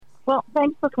Well,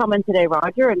 thanks for coming today,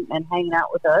 Roger, and hanging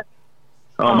out with us.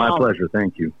 Oh, my pleasure.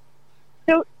 Thank you.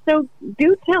 So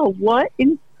do tell, what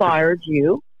inspired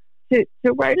you to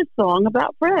write a song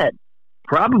about Fred?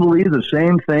 Probably the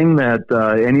same thing that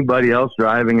anybody else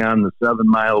driving on the 7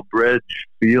 Mile Bridge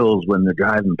feels when they're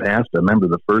driving past. I remember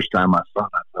the first time I saw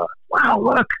it, I thought, wow,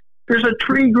 look, there's a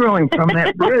tree growing from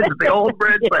that bridge, the old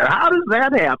bridge there. How does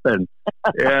that happen?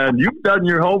 And you've done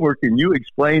your homework, and you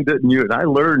explained it, and I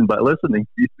learned by listening to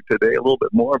you today a little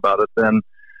bit more about it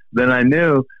than I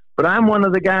knew. But I'm one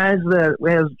of the guys that,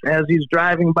 as he's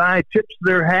driving by, tips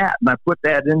their hat, and I put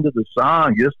that into the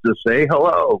song just to say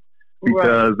hello.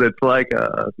 Because It's like,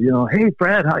 hey,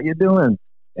 Fred, how you doing?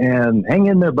 And hang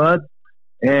in there, bud.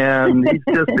 And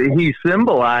he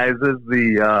symbolizes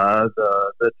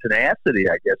the tenacity,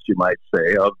 I guess you might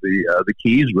say, of the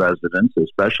Keys residents,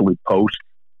 especially post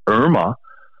Irma.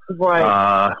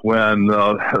 Right. When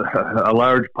a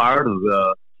large part of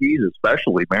the Keys,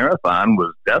 especially Marathon,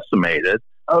 was decimated.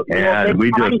 Oh, and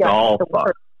we just all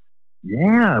thought,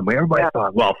 everybody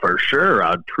thought, well, for sure,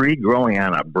 a tree growing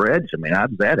on a bridge. I mean, how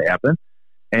does that happen?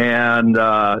 And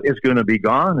it's going to be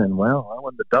gone. And when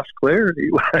the dust cleared, he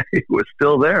was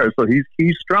still there. So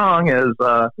he's strong as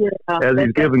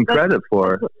he's given credit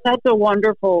for. That's a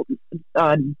wonderful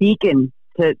beacon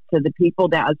to the people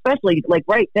down, especially like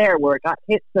right there where it got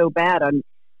hit so bad.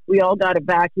 We all got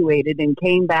evacuated and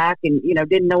came back, and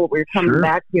didn't know what we were coming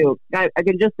back to. I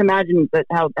can just imagine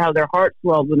how their hearts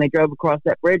swelled when they drove across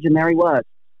that bridge, and there he was.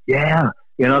 Yeah,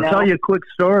 I'll tell you a quick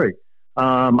story.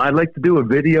 I'd like to do a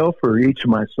video for each of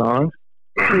my songs.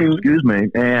 Excuse me.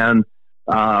 And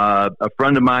a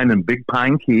friend of mine in Big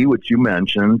Pine Key, which you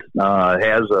mentioned,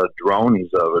 has a drone.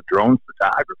 He's a drone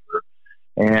photographer,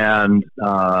 and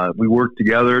we worked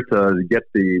together to get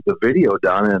the video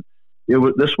done. And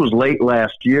this was late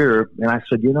last year, and I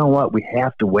said, you know what, we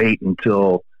have to wait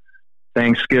until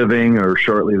Thanksgiving or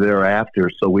shortly thereafter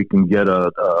so we can get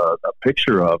a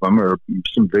picture of him or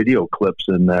some video clips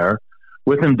in there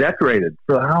with him decorated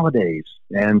for the holidays.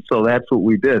 And so that's what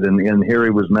we did. And Harry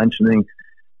was mentioning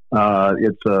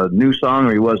it's a new song,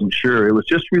 or he wasn't sure. It was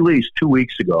just released 2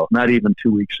 weeks ago, not even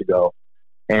 2 weeks ago.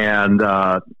 And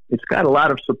it's got a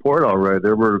lot of support already.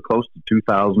 There were close to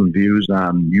 2,000 views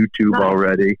on YouTube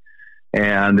already.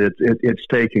 And it's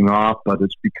taking off, but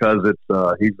it's because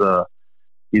he's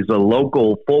a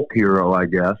local folk hero, I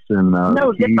guess. And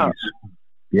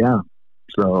yeah,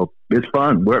 so it's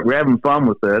fun. We're having fun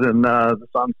with it, and the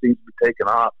song seems to be taking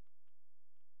off.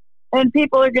 And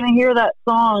people are going to hear that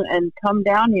song and come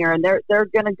down here, and they're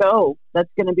going to go.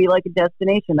 That's going to be like a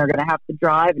destination. They're going to have to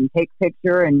drive and take a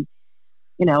picture and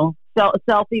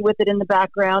selfie with it in the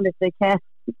background if they can.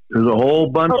 There's a whole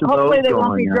bunch of those going on. Hopefully they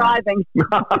won't be driving.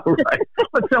 Right.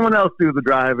 Let someone else do the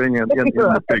driving in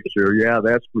the picture. Yeah,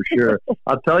 that's for sure.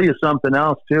 I'll tell you something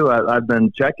else, too. I've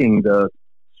been checking to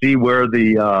see where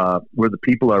the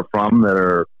people are from that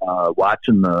are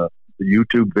watching the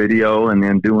YouTube video and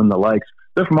then doing the likes.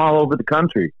 They're from all over the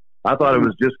country. I thought it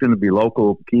was just going to be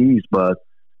local Keys, but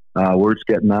word's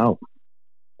getting out.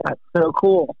 That's so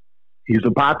cool. He's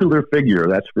a popular figure,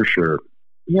 that's for sure.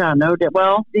 Yeah, no doubt.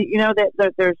 Well,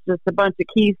 that there's just a bunch of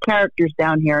Keys characters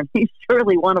down here, and he's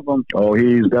surely one of them. Oh,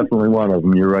 he's definitely one of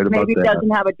them. You're right about that. Maybe he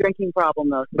doesn't have a drinking problem,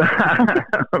 though.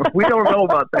 We don't know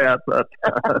about that, but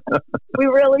we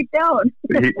really don't.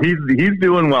 He's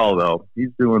doing well, though.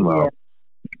 He's doing well. Yeah.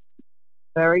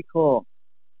 Very cool.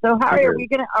 So, Harry, are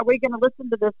we gonna listen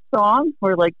to this song?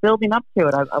 We're like building up to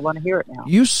it. I want to hear it now.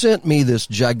 You sent me this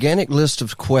gigantic list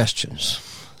of questions.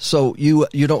 So you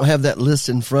don't have that list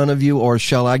in front of you, or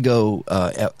shall I go?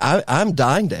 I'm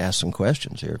dying to ask some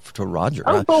questions here to Roger.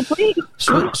 Oh, please.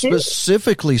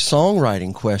 Specifically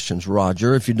songwriting questions,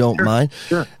 Roger, if you don't mind.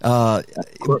 Sure.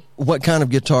 What kind of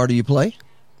guitar do you play?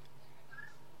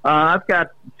 I've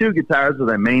got two guitars that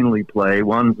I mainly play.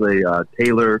 One's a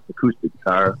Taylor acoustic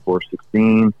guitar,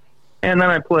 416, and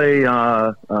then I play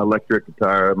electric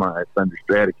guitar, my Fender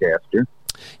Stratocaster.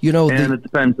 And it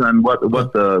depends on what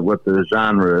the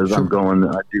genre is. Sure.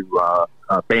 I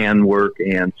do band work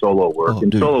and solo work.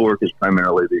 Solo work is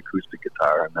primarily the acoustic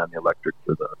guitar and then the electric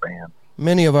for the band.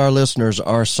 Many of our listeners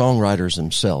are songwriters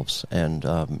themselves, and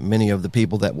many of the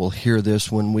people that will hear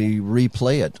this when we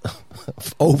replay it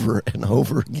over and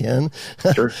over again,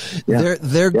 sure. Yeah.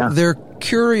 they're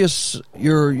curious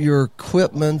your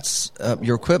equipment,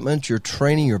 your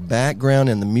training, your background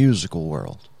in the musical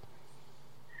world.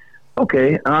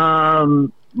 Okay,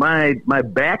 my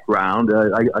background,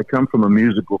 I come from a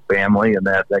musical family, and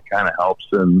that kind of helps.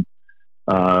 And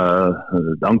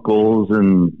uncles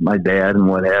and my dad and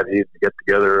what have you get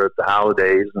together at the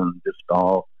holidays and just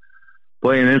all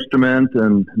play an instrument,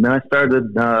 and then I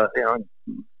started,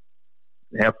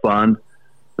 have fun.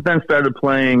 But then started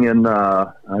playing, and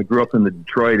I grew up in the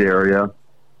Detroit area,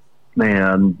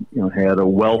 and had a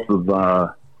wealth of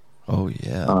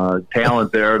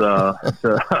talent there to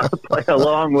play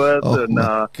along with, so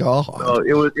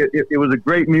it was a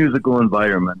great musical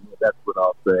environment. That's what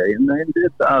I'll say. And then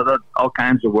did all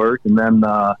kinds of work, and then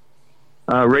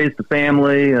raised a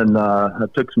family, and I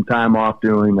took some time off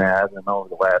doing that. And over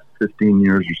the last 15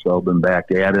 years or so, been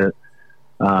back at it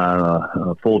on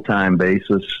a full-time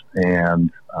basis,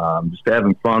 and just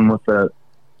having fun with it.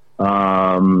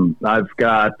 I've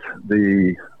got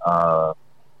the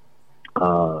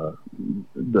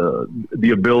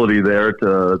ability there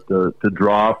to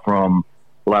draw from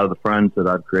a lot of the friends that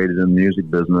I've created in the music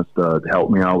business to help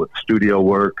me out with studio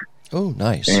work. Oh,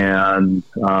 nice. And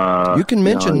you can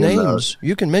mention names.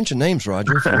 You can mention names,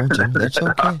 Roger, if you want to. That's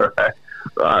okay.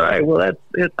 All right. Well, that's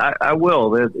it. I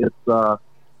will. It's a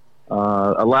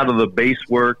lot of the bass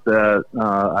work that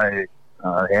I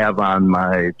have on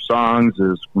my songs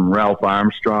is from Ralph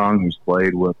Armstrong, who's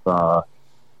played with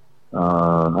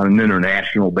on an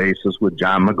international basis with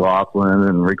John McLaughlin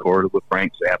and recorded with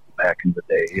Frank Zappa back in the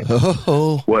day,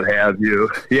 what have you.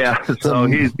 Yeah, so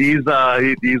he's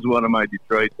one of my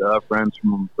Detroit friends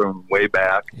from way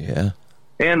back. Yeah,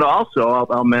 and also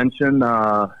I'll mention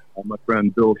my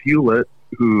friend Bill Hewlett,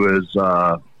 who is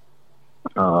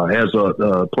has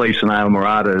a place in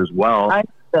Islamorada as well. Hi,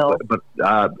 Bill. But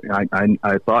I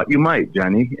thought you might,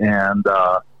 Jenny, and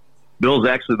Bill's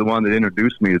actually the one that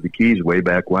introduced me to the Keys way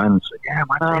back when. And said, "Yeah,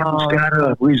 my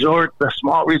family's got a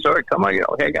small resort. Come on,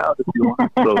 hang out if you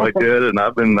want." So I did, and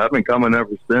I've been coming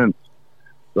ever since.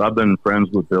 So I've been friends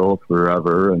with Bill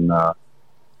forever. And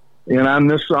on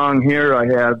this song here, I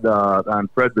had on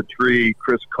Fred the Tree,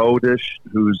 Chris Kodish,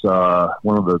 who's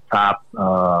one of the top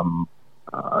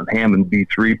Hammond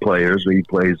B3 players. He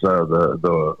plays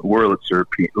the Wurlitzer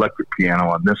electric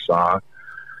piano on this song.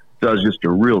 Does just a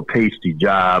real tasty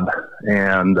job.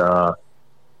 And the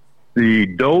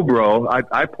dobro,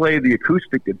 I play the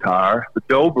acoustic guitar. The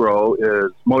dobro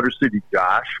is Motor City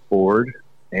Josh Ford,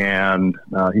 and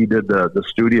he did the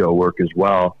studio work as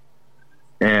well.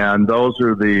 And those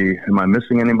are am I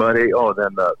missing anybody? Oh,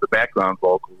 then the background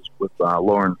vocals with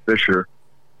Lauren Fisher.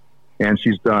 And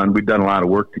we've done a lot of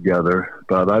work together.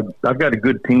 But I've got a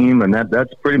good team, and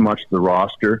that's pretty much the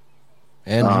roster.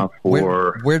 And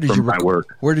where did my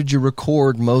work? Where did you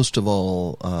record most of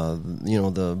all?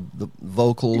 The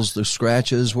vocals, the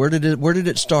scratches. Where did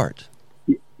it start?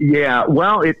 Yeah,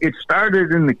 well, it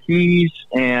started in the Keys,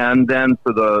 and then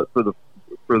for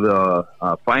the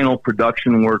final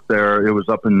production work there, it was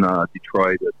up in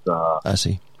Detroit at I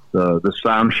see the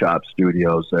Sound Shop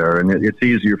studios there, and it's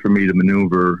easier for me to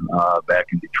maneuver back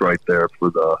in Detroit there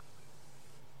for the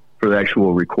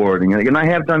actual recording. And I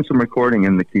have done some recording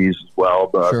in the Keys as well,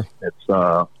 but sure. It's,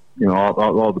 all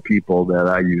the people that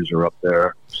I use are up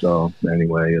there. So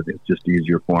anyway, it's just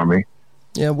easier for me.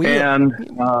 Yeah.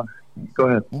 Go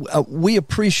ahead. We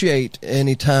appreciate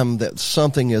any time that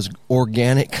something is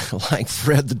organic, like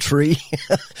Fred the Tree,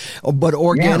 but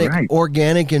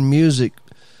organic in music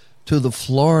to the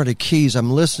Florida Keys.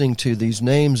 I'm listening to these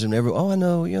names and I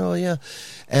know, yeah.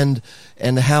 And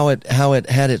how it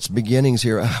had its beginnings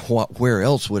here. Where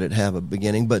else would it have a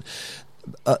beginning? But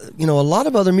a lot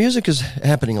of other music is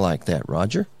happening like that,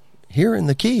 Roger. Here in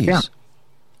the Keys, yeah,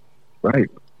 right.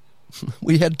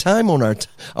 We had time on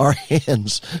our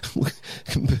hands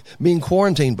being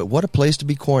quarantined, but what a place to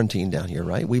be quarantined down here,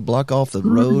 right? We block off the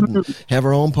road and have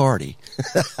our own party.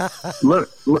 Let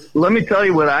me tell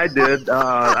you what I did.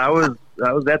 I was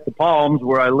at the Palms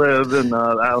where I live in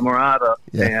Islamorada,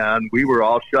 and we were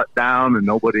all shut down, and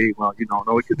nobody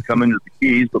could come into the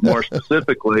Keys, but more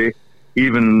specifically,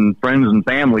 even friends and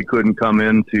family couldn't come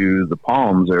into the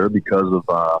Palms there because of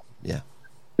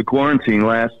the quarantine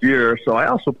last year. So I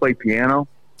also play piano,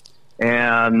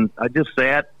 and I just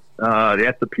sat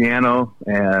at the piano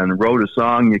and wrote a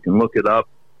song. You can look it up,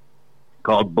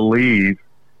 called "Believe."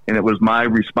 And it was my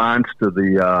response to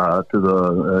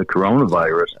the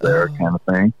coronavirus there, kind of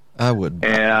thing. I would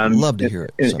love to hear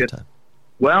it sometime.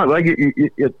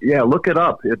 Look it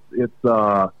up.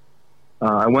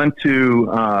 I went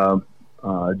to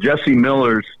Jesse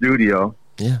Miller's studio,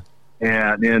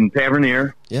 and in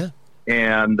Tavernier,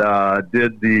 and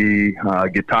did the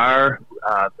guitar,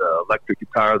 the electric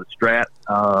guitar, the Strat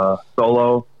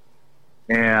solo.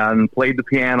 And played the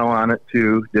piano on it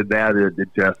too. Did that at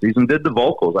Jesse's, and did the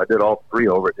vocals. I did all three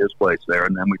over at his place there,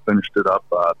 and then we finished it up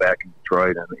back in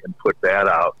Detroit and put that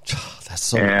out. That's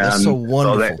so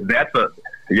wonderful.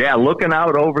 So Yeah, looking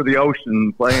out over the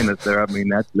ocean, playing it there. I mean,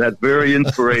 that's very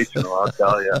inspirational. I'll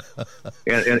tell you,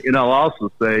 and I'll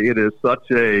also say it is such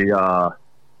a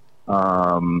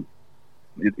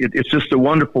it's just a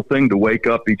wonderful thing to wake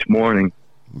up each morning,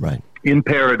 right, in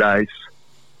paradise,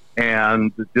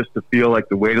 and just to feel like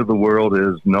the weight of the world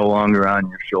is no longer on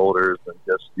your shoulders, and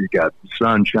just you got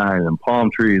sunshine and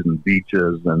palm trees and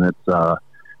beaches, and it's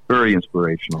very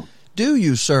inspirational. Do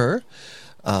you, sir,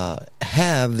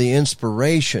 have the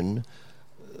inspiration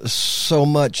so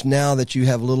much now that you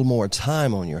have a little more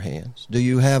time on your hands? Do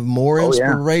you have more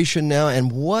inspiration now?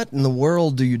 And what in the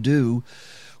world do you do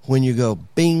when you go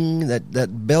bing,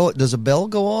 that bell? Does a bell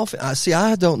go off?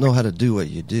 I don't know how to do what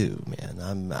you do,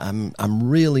 man. I'm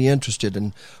really interested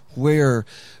in where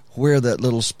that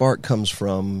little spark comes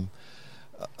from.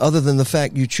 Other than the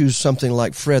fact you choose something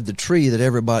like Fred the Tree that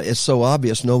everybody, it's so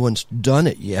obvious no one's done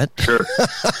it yet. Sure.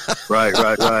 Right.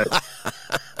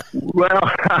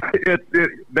 Well,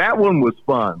 that one was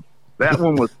fun. That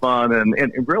one was fun,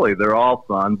 and really they're all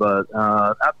fun, but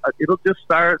it'll just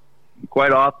start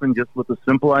quite often just with a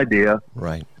simple idea.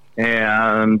 Right.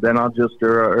 And then I'll just,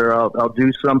 or I'll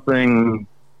do something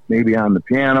maybe on the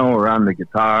piano or on the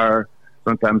guitar.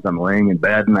 Sometimes I'm laying in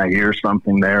bed and I hear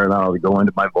something there, and I'll go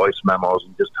into my voice memos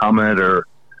and just hum it or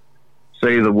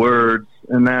say the words,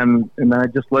 and then I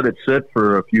just let it sit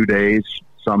for a few days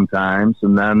sometimes,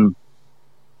 and then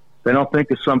I'll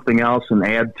think of something else and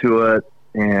add to it.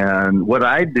 And what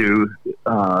I do,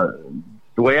 the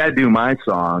way I do my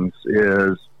songs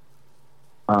is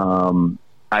I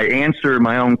answer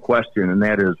my own question, and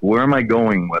that is, where am I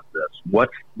going with this?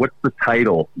 What's the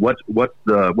title? What's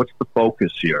the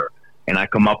focus here? And I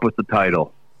come up with the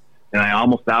title, and I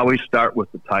almost always start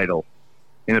with the title.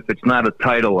 And if it's not a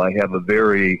title, I have a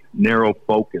very narrow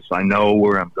focus. I know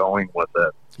where I'm going with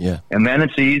it. Yeah. And then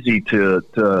it's easier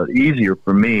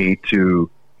for me to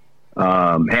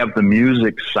have the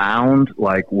music sound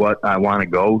like what I want to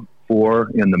go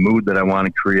for in the mood that I want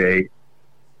to create.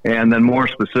 And then more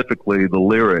specifically, the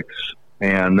lyrics.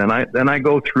 And then I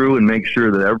go through and make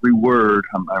sure that every word,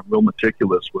 I'm real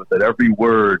meticulous with it. Every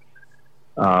word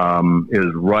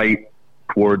is right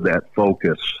toward that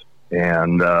focus,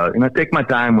 and I take my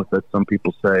time with it. Some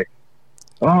people say,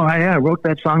 "Oh, I wrote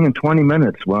that song in 20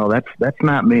 minutes." Well, that's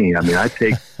not me. I mean, I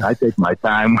take my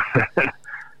time with it,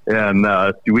 and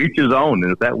to each his own.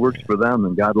 And if that works for them,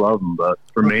 then God love them. But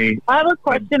for me, I have a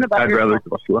question about I'd rather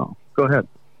go slow. Go ahead.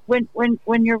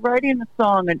 When you're writing a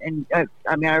song, and I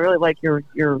mean, I really like your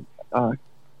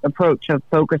approach of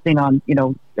focusing on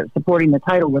supporting the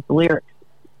title with the lyrics.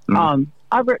 Mm-hmm.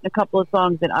 I've written a couple of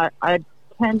songs, and I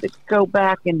tend to go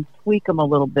back and tweak them a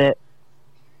little bit.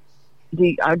 Do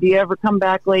you ever come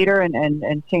back later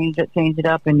and change it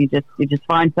up, and you just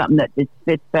find something that just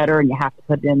fits better, and you have to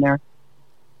put it in there?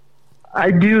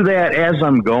 I do that as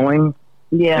I'm going.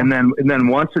 Yeah. And then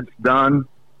once it's done,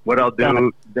 what I'll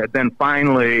do, then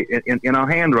finally, and I'll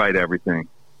handwrite everything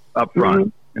up front,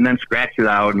 mm-hmm. and then scratch it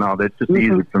out and all that. It's just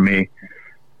mm-hmm. easy for me.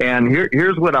 And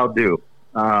here's what I'll do.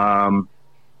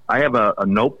 I have a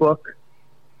notebook,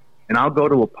 and I'll go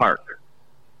to a park,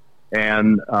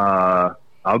 and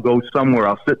I'll go somewhere.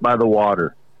 I'll sit by the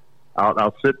water.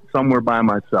 I'll sit somewhere by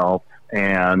myself,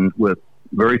 and with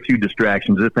very few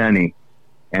distractions, if any,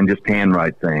 and just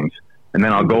handwrite things. And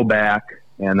then I'll go back,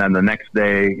 and then the next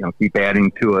day, keep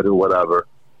adding to it or whatever.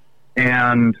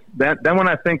 And then when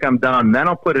I think I'm done, then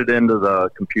I'll put it into the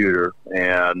computer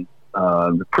and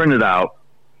print it out.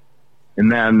 And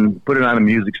then put it on a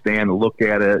music stand and look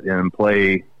at it and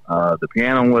play the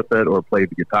piano with it or play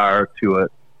the guitar to it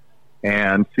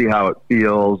and see how it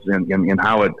feels and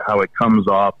how it comes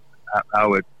off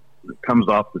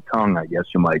the tongue, I guess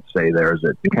you might say. There is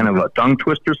it kind of a tongue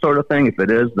twister sort of thing. If it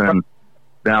is, then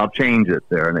I'll change it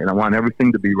there, and I want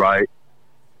everything to be right.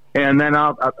 And then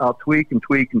I'll tweak and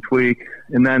tweak and tweak,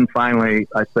 and then finally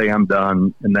I say I'm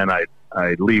done, and then I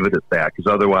leave it at that,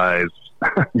 because otherwise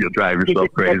you'll drive yourself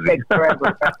crazy. Yeah,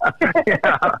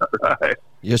 right.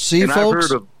 You see, and folks? I've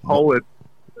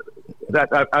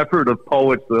heard of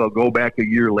poets that'll go back a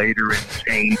year later and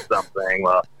change something.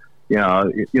 Well,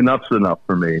 enough's enough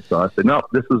for me. So I said, no,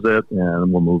 this is it,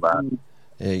 and we'll move on.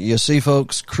 You see,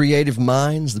 folks, creative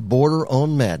minds border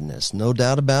on madness. No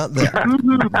doubt about that.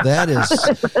 That is...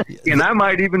 And I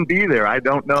might even be there. I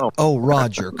don't know. Oh,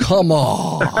 Roger, come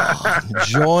on.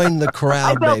 Join the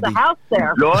crowd, baby. I built a house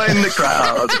there. Join the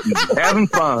crowd. Having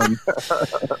fun.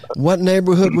 What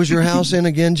neighborhood was your house in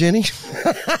again, Jenny?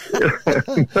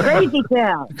 Crazy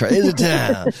Town. Crazy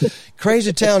Town.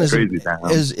 Crazy Town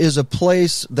is a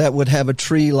place that would have a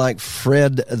tree like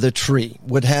Fred the Tree,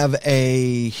 would have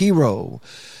a hero,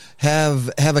 have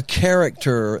a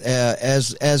character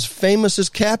as famous as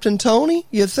Captain Tony?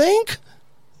 You think?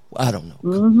 I don't know.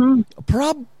 Mm-hmm.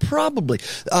 Probably.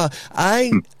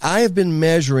 I have been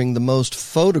measuring the most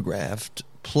photographed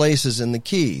places in the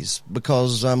Keys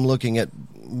because I'm looking at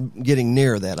getting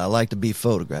near that. I like to be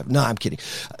photographed. No, I'm kidding.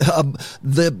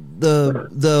 The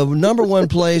number one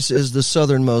place is the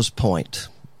southernmost point.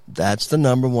 That's the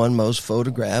number one most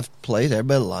photographed place.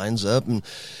 Everybody lines up, and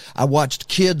I watched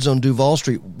kids on Duval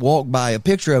Street walk by a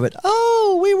picture of it.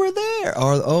 Oh, we were there,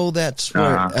 or oh, that's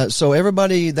where. So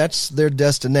everybody, that's their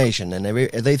destination, and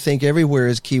they think everywhere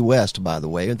is Key West. By the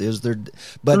way, is there?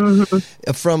 But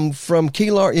from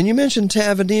Key Largo, and you mentioned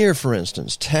Tavernier, for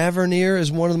instance. Tavernier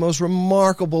is one of the most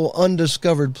remarkable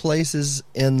undiscovered places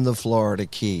in the Florida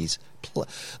Keys.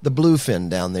 The Bluefin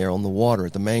down there on the water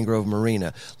at the Mangrove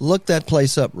Marina. Look that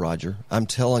place up, Roger. I'm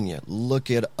telling you,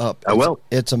 look it up. I will.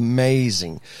 It's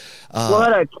amazing.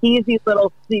 What a Keysy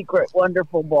little secret,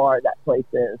 wonderful bar that place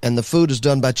is. And the food is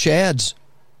done by Chad's.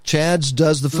 Chad's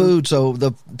does the food, so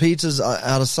the pizza's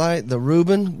out of sight. The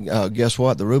Reuben, guess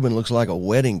what? The Reuben looks like a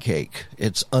wedding cake.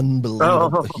 It's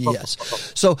unbelievable. Oh.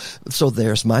 Yes. So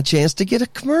there's my chance to get a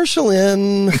commercial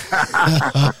in.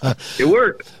 It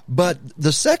worked. But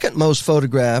the second most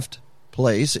photographed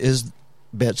place is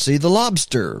Betsy the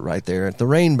Lobster right there at the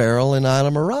Rain Barrel in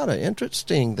Isla Mirada.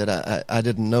 Interesting that I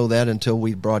didn't know that until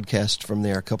we broadcast from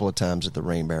there a couple of times at the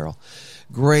Rain Barrel.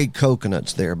 Great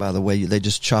coconuts there, by the way. They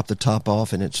just chop the top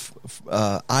off, and it's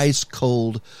ice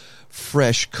cold,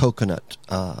 fresh coconut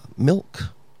milk,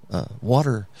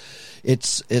 water.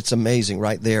 It's amazing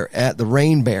right there at the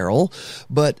Rain Barrel.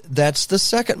 But that's the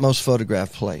second most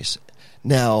photographed place.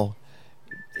 Now,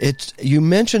 you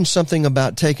mentioned something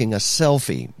about taking a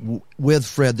selfie with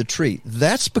Fred the Tree.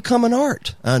 That's become an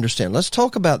art, I understand. Let's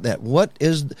talk about that.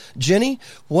 Jenny,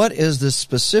 what is the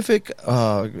specific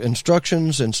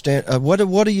instructions and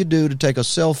what do you do to take a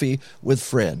selfie with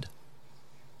Fred?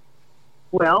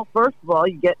 Well, first of all,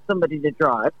 you get somebody to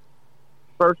drive.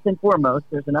 First and foremost,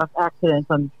 there's enough accidents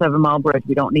on the 7 Mile Bridge.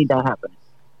 We don't need that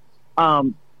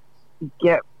happening.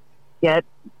 Get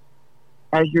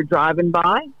as you're driving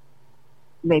by,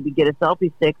 maybe get a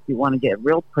selfie stick if you want to get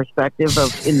real perspective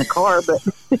of in the car, but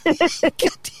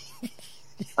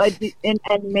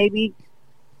and maybe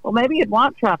you'd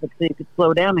want traffic so you could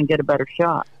slow down and get a better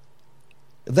shot.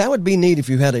 That would be neat if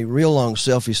you had a real long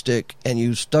selfie stick and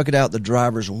you stuck it out the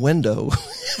driver's window.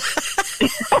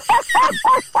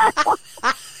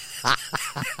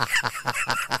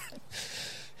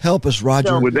 Help us, Roger.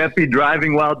 So would that be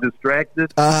driving while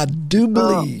distracted? I do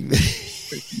believe.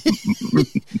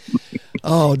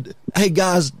 Oh, hey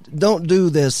guys, don't do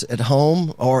this at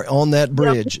home or on that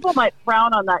bridge. People might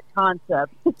frown on that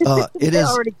concept. They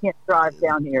already can't drive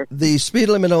down here. The speed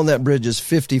limit on that bridge is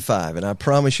 55, and I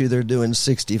promise you they're doing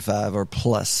 65 or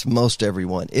plus, most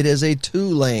everyone. It is a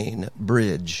 2-lane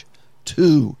bridge.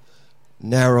 2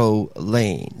 narrow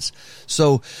lanes.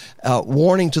 So,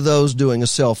 warning to those doing a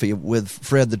selfie with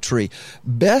Fred the Tree.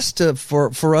 Best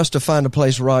for us to find a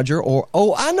place, Roger,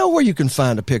 I know where you can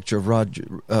find a picture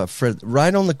of Fred,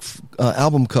 right on the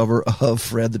album cover of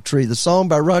Fred the Tree, the song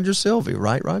by Roger Sylvie,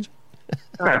 right, Roger?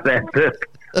 That's it.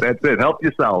 That's it. Help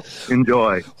yourself.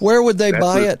 Enjoy. Where would they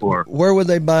buy it? Where would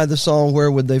they buy the song?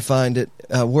 Where would they find it?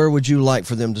 Where would you like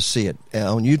for them to see it?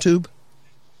 On YouTube?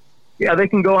 Yeah, they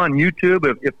can go on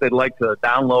YouTube if they'd like to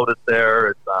download it there.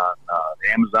 It's on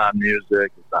Amazon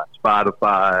Music. It's on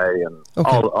Spotify and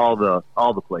all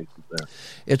the places there.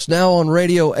 It's now on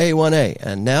Radio A1A.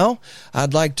 And now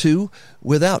I'd like to,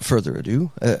 without further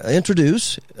ado,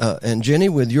 introduce, and Jenny,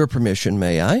 with your permission,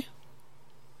 may I?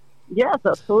 Yes,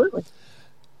 absolutely.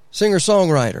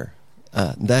 Singer-songwriter,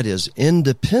 that is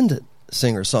independent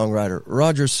singer-songwriter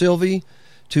Roger Sylvie,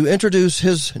 to introduce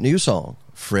his new song,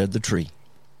 Fred the Tree.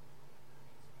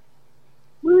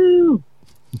 Woo!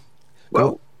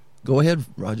 Well, go ahead,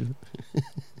 Roger.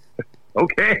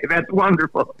 Okay, that's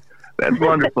wonderful. That's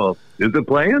wonderful. Is it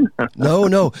playing?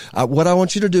 No. What I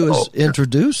want you to do is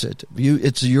introduce it.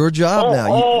 It's your job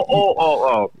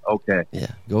now. Okay. Yeah,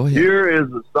 go ahead. Here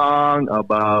is a song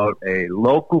about a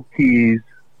local Keys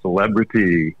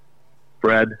celebrity,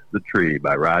 Fred the Tree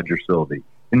by Roger Sylvie.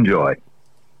 Enjoy.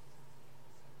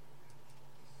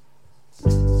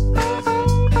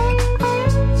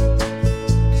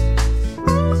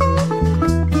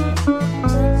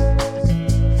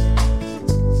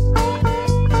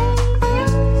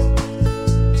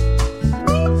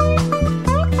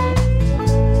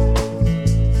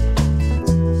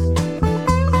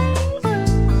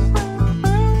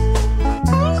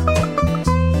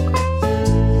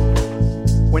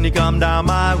 When you come down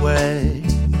my way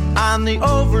on the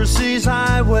overseas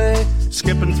highway,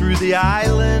 skipping through the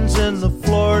islands in the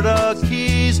Florida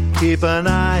Keys. Keep an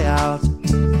eye out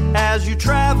as you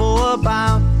travel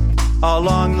about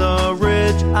along the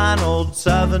ridge on old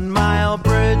 7 Mile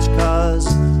Bridge, 'cause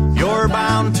you're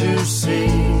bound to see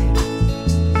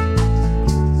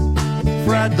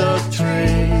Fred the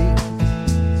tree.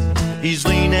 He's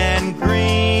lean and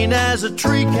green as a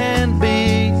tree can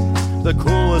be, the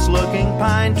coolest looking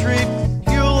pine tree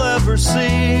you'll ever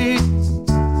see.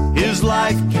 His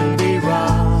life can be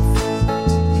rough,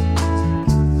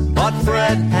 but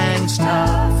Fred hangs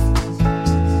tough,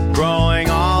 growing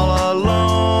all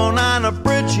alone on a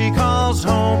bridge he calls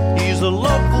home. He's a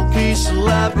local key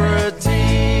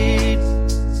celebrity.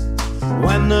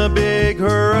 When the big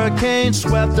hurricane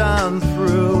swept on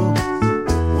through,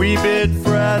 we bid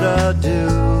Fred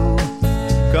adieu,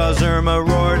 'cause Irma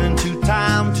roared into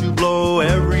town to blow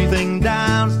everything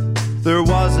down. There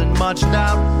wasn't much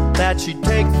doubt that she'd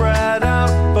take Fred out,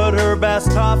 but her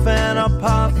best huff and a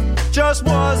puff just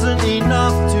wasn't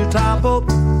enough to topple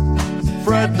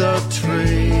Fred the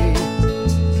tree.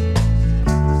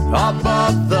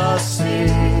 Above the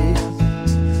sea,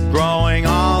 growing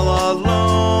all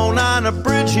alone on a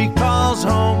bridge he calls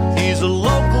home. He's a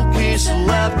local key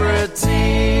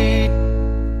celebrity.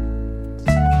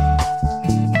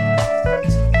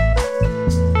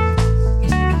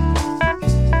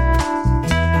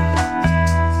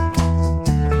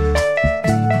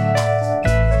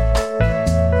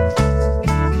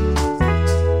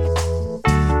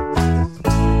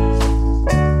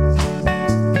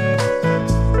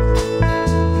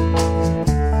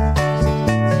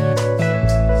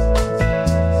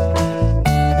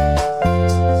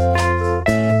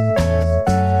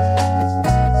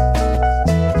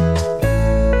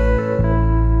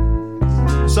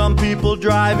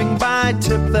 Driving by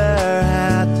tip their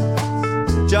hat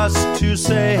just to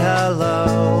say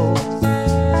hello.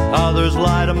 Others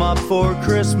light them up for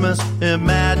Christmas.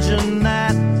 Imagine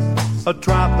that, a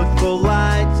tropical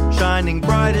light shining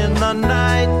bright in the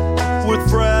night, with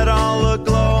Fred all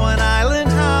aglow, an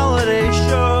island holiday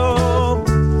show.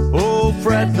 Oh,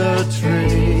 Fred the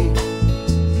tree,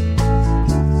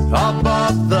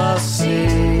 above the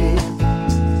sea,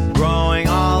 growing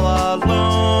all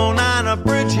alone on a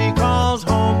bridge he calls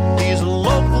home. He's a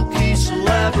local key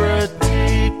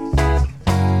celebrity,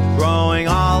 growing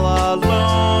all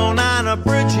alone on a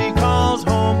bridge he calls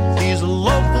home. He's a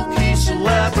local key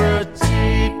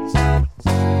celebrity,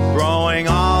 growing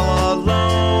all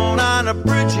alone on a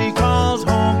bridge he calls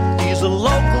home. He's a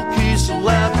local key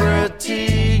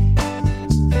celebrity.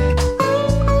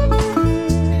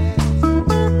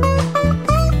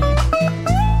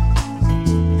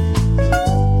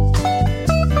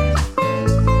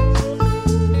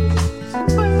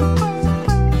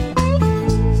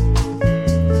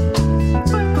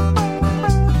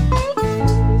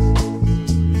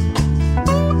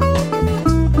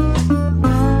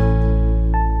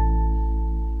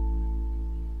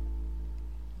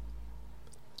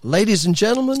 Ladies and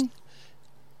gentlemen,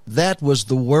 that was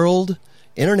the World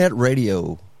Internet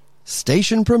Radio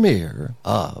station premiere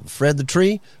of Fred the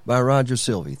Tree by Roger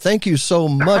Sylvie. Thank you so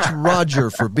much, Roger,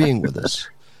 for being with us.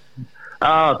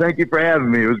 Oh, thank you for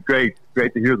having me. It was great.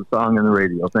 Great to hear the song on the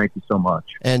radio. Thank you so much.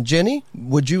 And Jenny,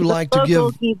 would you like to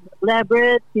give...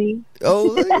 Celebrity.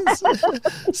 Oh,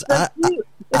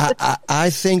 I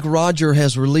think Roger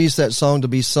has released that song to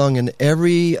be sung in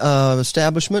every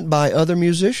establishment by other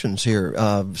musicians here.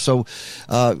 So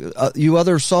you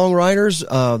other songwriters,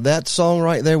 that song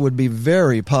right there would be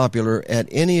very popular at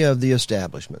any of the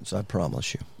establishments, I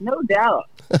promise you. No doubt.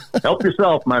 Help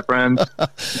yourself, my friend.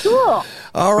 Cool.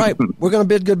 All right. We're going to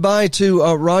bid goodbye to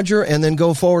Roger and then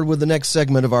go forward with the next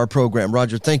segment of our program.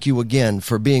 Roger, thank you again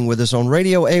for being with us on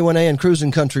Radio A1A and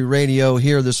Cruisin' Country Radio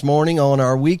here this morning on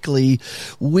our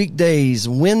weekdays,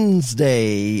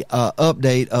 Wednesday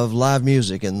update of live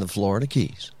music in the Florida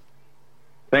Keys.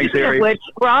 Thanks, Harry. Which,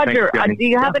 Roger, do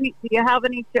you have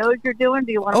any shows you're doing?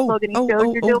 Do you want to plug any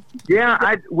shows you're doing?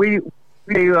 Yeah, we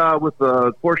with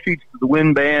the Four Sheets to the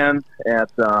Wind band at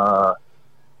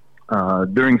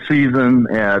during season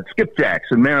at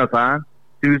Skipjacks and Marathon,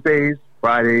 Tuesdays,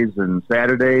 Fridays, and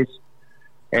Saturdays.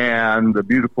 And the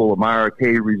beautiful Amara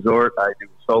Cay Resort, I do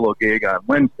a solo gig on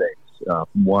Wednesdays from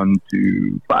 1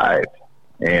 to 5.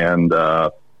 And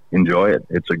enjoy it.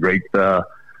 It's a great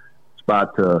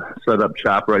spot to set up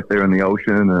shop right there in the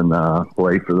ocean and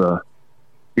play for the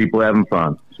people having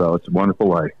fun. So it's a wonderful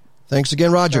life. Thanks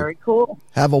again, Roger. Very cool.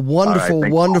 Have a wonderful,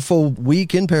 wonderful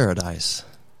week in paradise.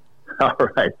 All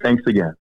right. Thanks again.